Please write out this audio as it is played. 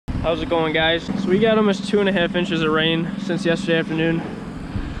How's it going, guys? So we got almost 2.5 inches of rain since yesterday afternoon.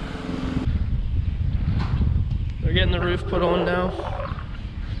 We're getting the roof put on now.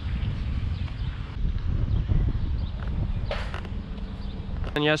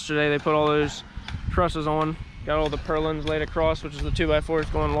 And yesterday they put all those trusses on, got all the purlins laid across, which is the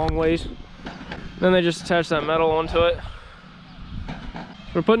 2x4s going long ways. Then they just attached that metal onto it.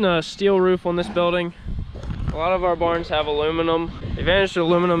 We're putting a steel roof on this building. A lot of our barns have aluminum. The advantage to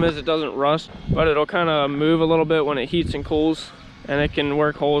aluminum is it doesn't rust, but it'll kind of move a little bit when it heats and cools, and it can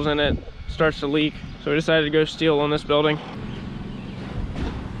work holes in it, starts to leak. So we decided to go steel on this building.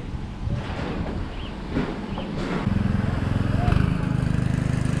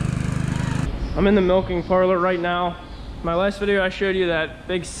 I'm in the milking parlor right now. My last video I showed you that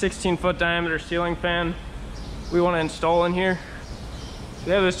big 16-foot diameter ceiling fan we want to install in here.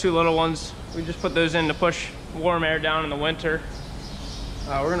 We have those two little ones. We just put those in to push warm air down in the winter.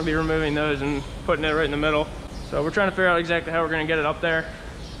 We're going to be removing those and putting it right in the middle. So we're trying to figure out exactly how we're going to get it up there.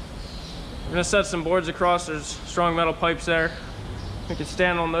 We're going to set some boards across. There's strong metal pipes there. We can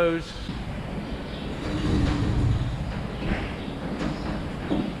stand on those.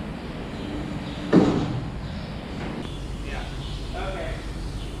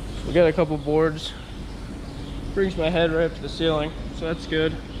 So we got a couple boards. Brings my head right up to the ceiling, so that's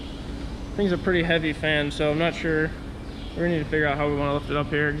good. Thing's a pretty heavy fan, so I'm not sure. We need to figure out how we want to lift it up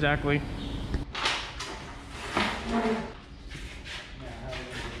here exactly.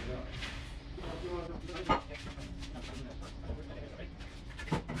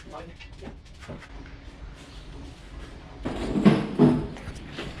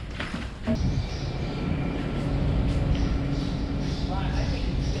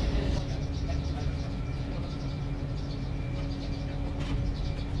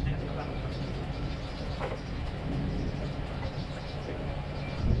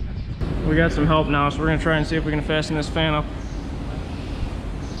 We got some help now, so we're gonna try and see if we can fasten this fan up.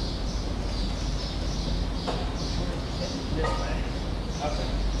 This way. Okay.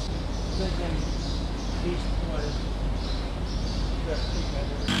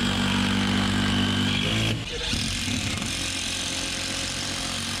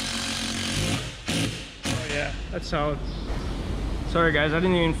 Oh yeah, that's solid. Sorry guys, I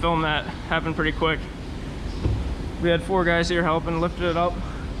didn't even film that. Happened pretty quick. We had 4 guys here helping, lifted it up.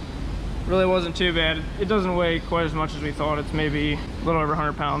 Really wasn't too bad. It doesn't weigh quite as much as we thought. It's maybe a little over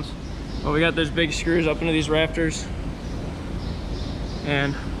 100 pounds. But we got those big screws up into these rafters,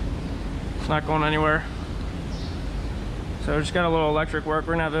 and it's not going anywhere. So just got a little electric work.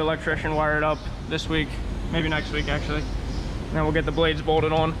 We're gonna have the electrician wire it up this week, maybe next week actually. And then we'll get the blades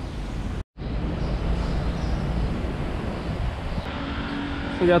bolted on.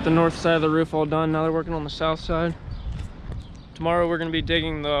 We got the north side of the roof all done. Now they're working on the south side. Tomorrow we're going to be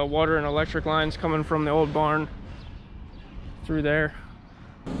digging the water and electric lines coming from the old barn through there.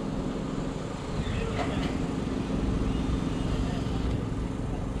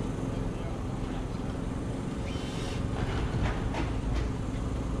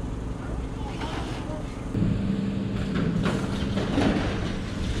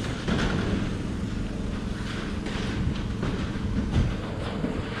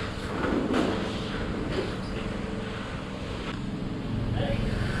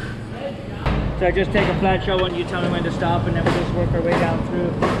 So I just take a flat shovel and you tell me when to stop, and then we just work our way down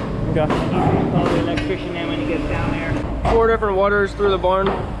through. Okay. You can call the electrician in when he gets down there. 4 different waters through the barn.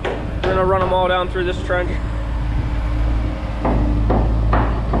 We're gonna run them all down through this trench.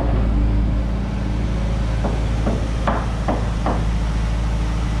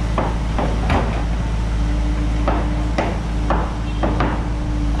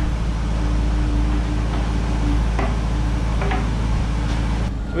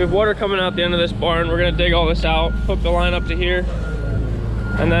 We have water coming out the end of this barn. We're gonna dig all this out, hook the line up to here,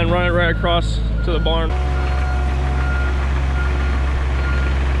 and then run it right across to the barn.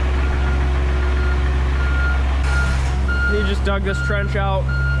 He just dug this trench out.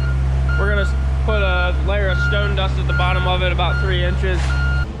 We're gonna put a layer of stone dust at the bottom of it, about 3 inches.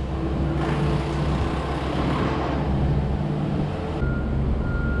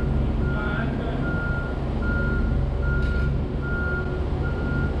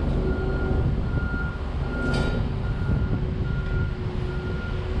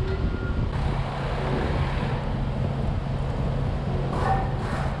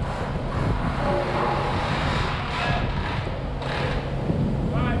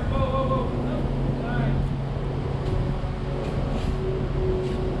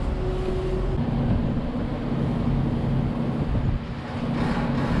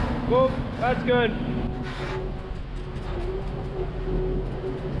 Whoa, that's good.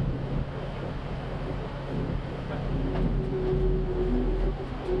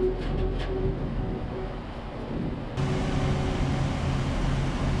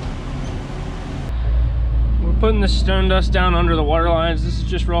 putting the stone dust down under the water lines. This is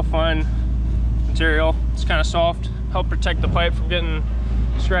just real fine material. It's kind of soft, help protect the pipe from getting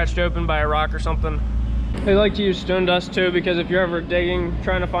scratched open by a rock or something. They like to use stone dust too, because if you're ever digging,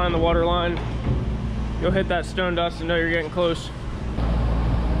 trying to find the water line, you'll hit that stone dust and know you're getting close.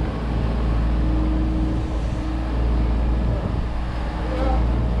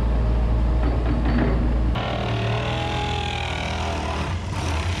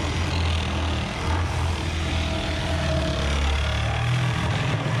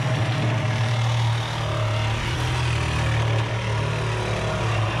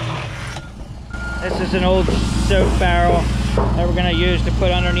 This is an old soap barrel that we're going to use to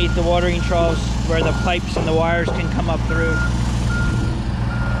put underneath the watering troughs where the pipes and the wires can come up through.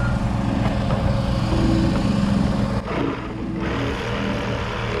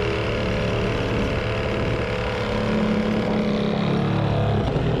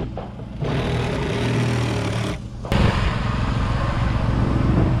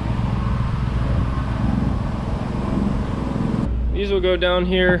 These will go down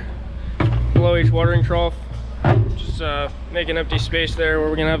here below each watering trough. Just make an empty space there where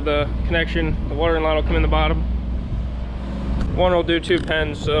we're gonna have the connection. The watering line will come in the bottom. One will do 2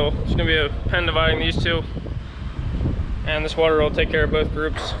 pens, so it's gonna be a pen dividing these two. And this water will take care of both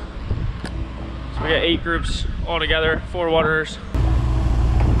groups. So we got 8 groups all together, 4 waterers.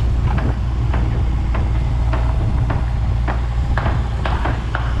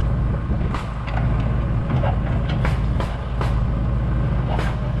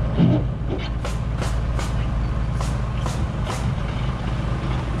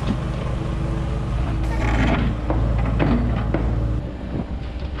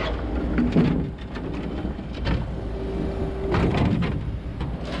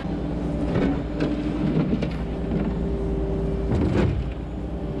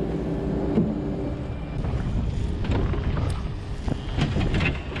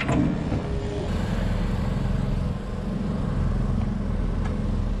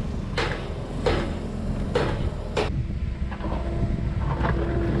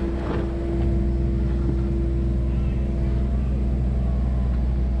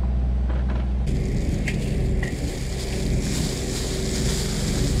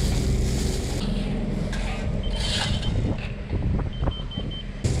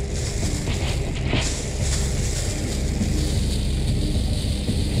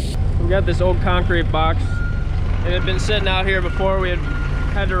 We got this old concrete box. It had been sitting out here before. We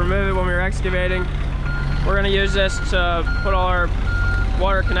had to remove it when we were excavating. We're gonna use this to put all our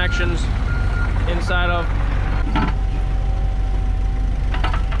water connections inside of.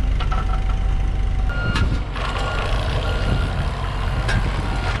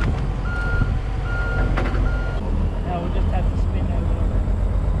 Now we'll just have to spin that a little bit.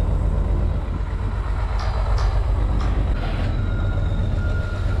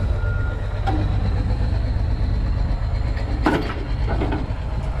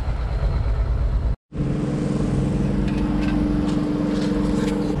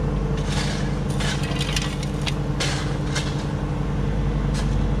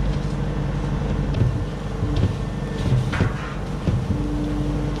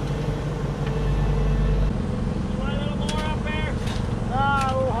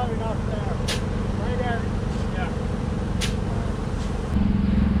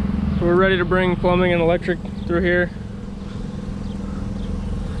 So we're ready to bring plumbing and electric through here.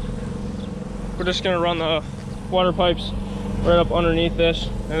 We're just gonna run the water pipes right up underneath this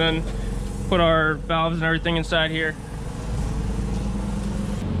and then put our valves and everything inside here.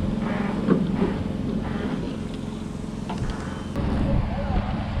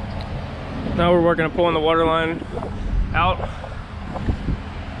 Now we're working on pulling the water line out.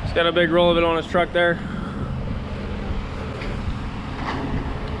 He's got a big roll of it on his truck there.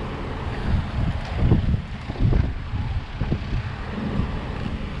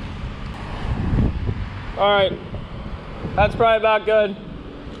 All right, that's probably about good.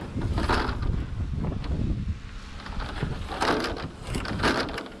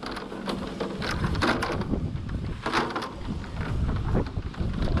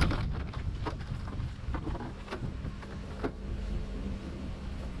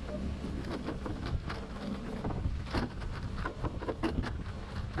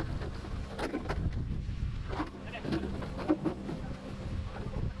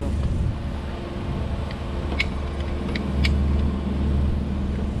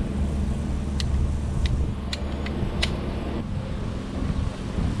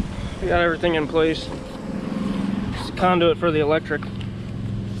 We got everything in place. It's a conduit for the electric.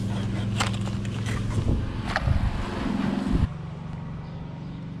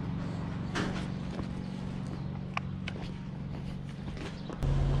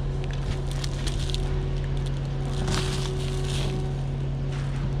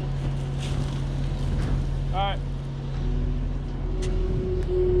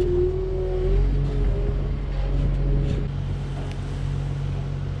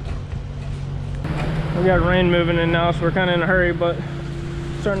 We got rain moving in now, so we're kind of in a hurry, but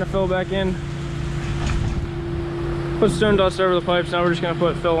starting to fill back in. Put stone dust over the pipes. Now we're just gonna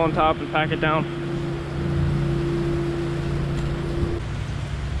put fill on top and pack it down.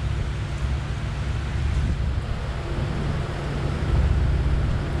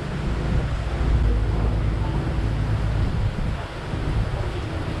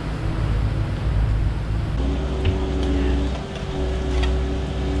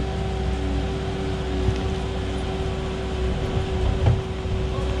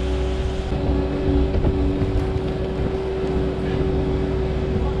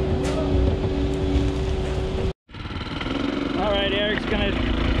 Eric's gonna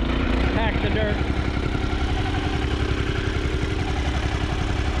pack the dirt.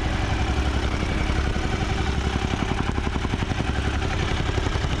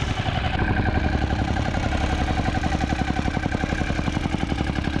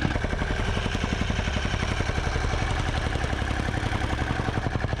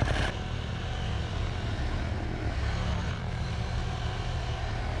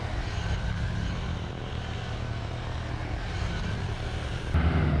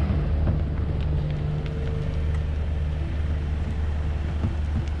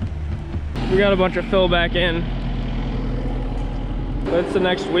 We got a bunch of fill back in. It's the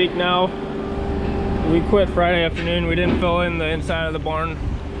next week now. We quit Friday afternoon. We didn't fill in the inside of the barn.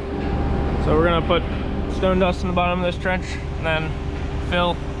 So we're gonna put stone dust in the bottom of this trench and then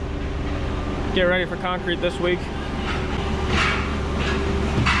fill. Get ready for concrete this week.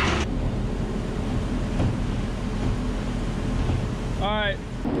 All right.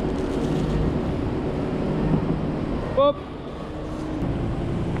 Whoop.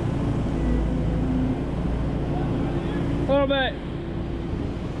 A little bit.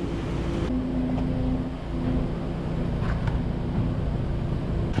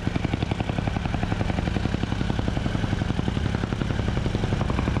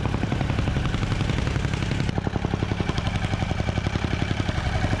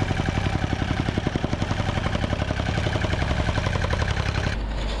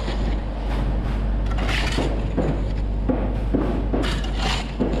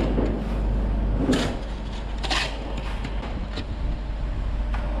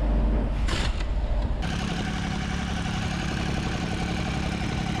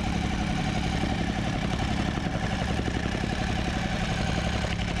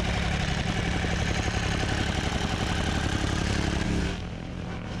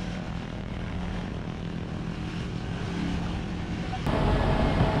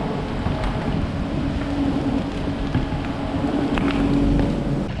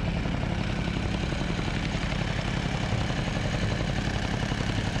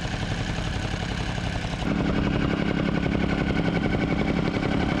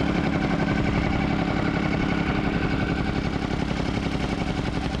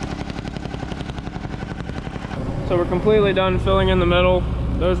 So we're completely done filling in the middle.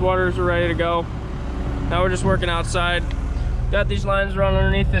 Those waters are ready to go. Now we're just working outside. Got these lines run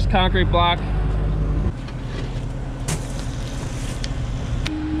underneath this concrete block.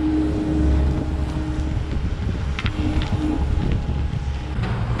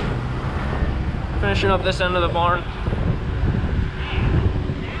 Finishing up this end of the barn.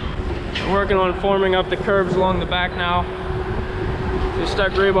 We're working on forming up the curbs along the back now. We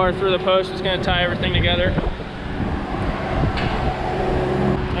stuck rebar through the post. It's gonna tie everything together.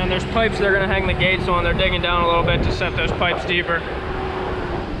 And there's pipes they're gonna hang the gates on. They're digging down a little bit to set those pipes deeper.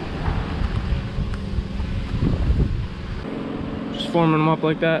 Just forming them up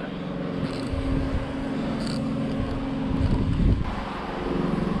like that.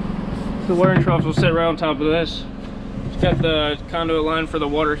 The watering troughs will sit right on top of this. It's got the conduit line for the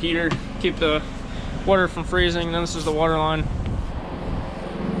water heater, keep the water from freezing. Then this is the water line.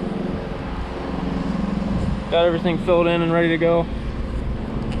 Got everything filled in and ready to go.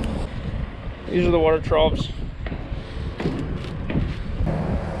 These are the water troughs.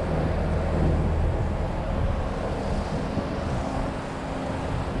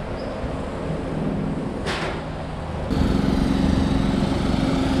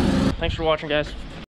 Thanks for watching, guys.